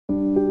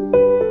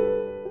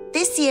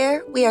This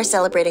year, we are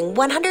celebrating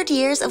 100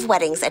 years of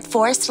weddings at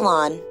Forest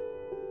Lawn.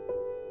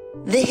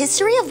 The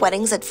history of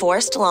weddings at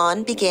Forest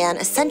Lawn began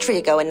a century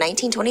ago in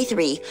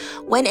 1923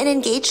 when an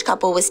engaged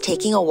couple was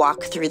taking a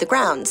walk through the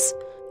grounds.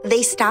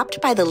 They stopped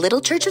by the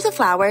Little Church of the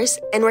Flowers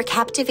and were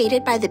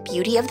captivated by the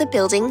beauty of the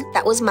building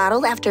that was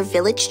modeled after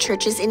village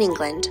churches in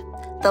England.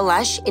 The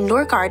lush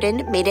indoor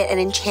garden made it an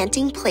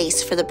enchanting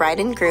place for the bride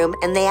and groom,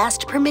 and they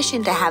asked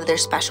permission to have their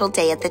special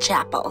day at the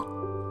chapel.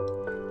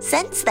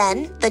 Since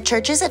then, the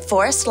churches at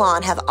Forest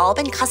Lawn have all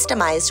been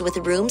customized with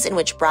rooms in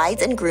which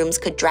brides and grooms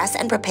could dress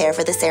and prepare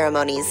for the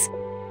ceremonies.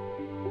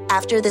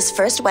 After this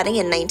first wedding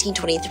in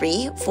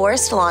 1923,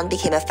 Forest Lawn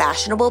became a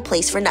fashionable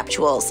place for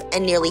nuptials,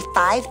 and nearly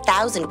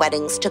 5,000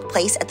 weddings took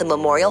place at the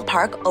Memorial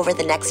Park over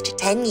the next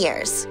 10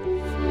 years.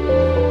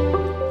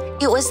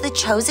 It was the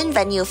chosen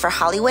venue for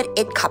Hollywood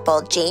it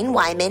couple Jane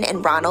Wyman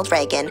and Ronald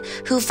Reagan,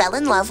 who fell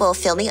in love while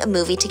filming a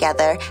movie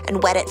together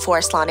and wed at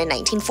Forest Lawn in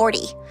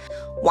 1940.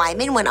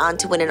 Wyman went on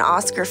to win an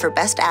Oscar for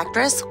Best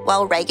Actress,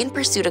 while Reagan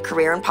pursued a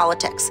career in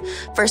politics,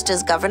 first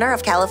as governor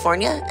of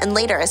California and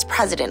later as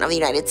president of the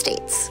United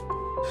States.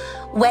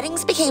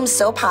 Weddings became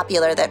so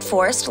popular that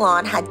Forest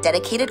Lawn had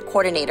dedicated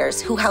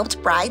coordinators who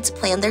helped brides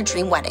plan their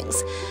dream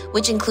weddings,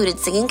 which included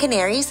singing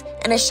canaries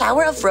and a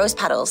shower of rose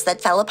petals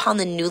that fell upon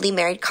the newly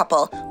married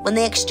couple when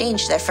they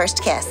exchanged their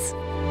first kiss.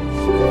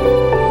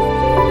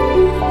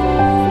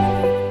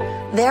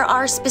 There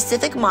are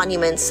specific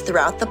monuments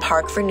throughout the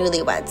park for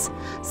newlyweds,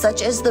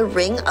 such as the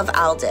Ring of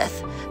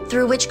Aldith,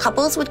 through which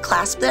couples would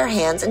clasp their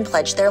hands and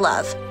pledge their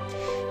love.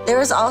 There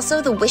is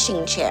also the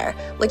wishing chair,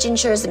 which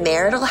ensures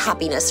marital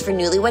happiness for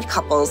newlywed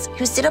couples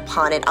who sit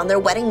upon it on their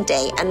wedding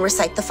day and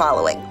recite the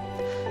following.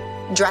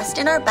 Dressed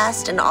in our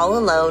best and all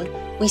alone,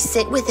 we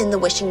sit within the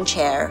wishing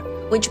chair,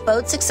 which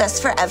bodes success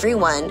for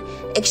everyone,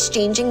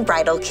 exchanging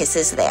bridal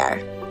kisses there.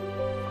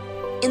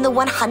 In the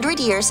 100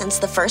 years since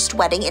the first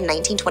wedding in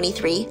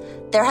 1923,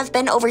 there have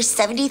been over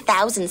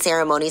 70,000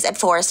 ceremonies at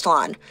Forest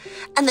Lawn,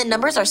 and the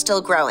numbers are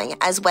still growing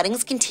as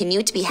weddings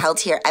continue to be held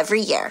here every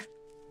year.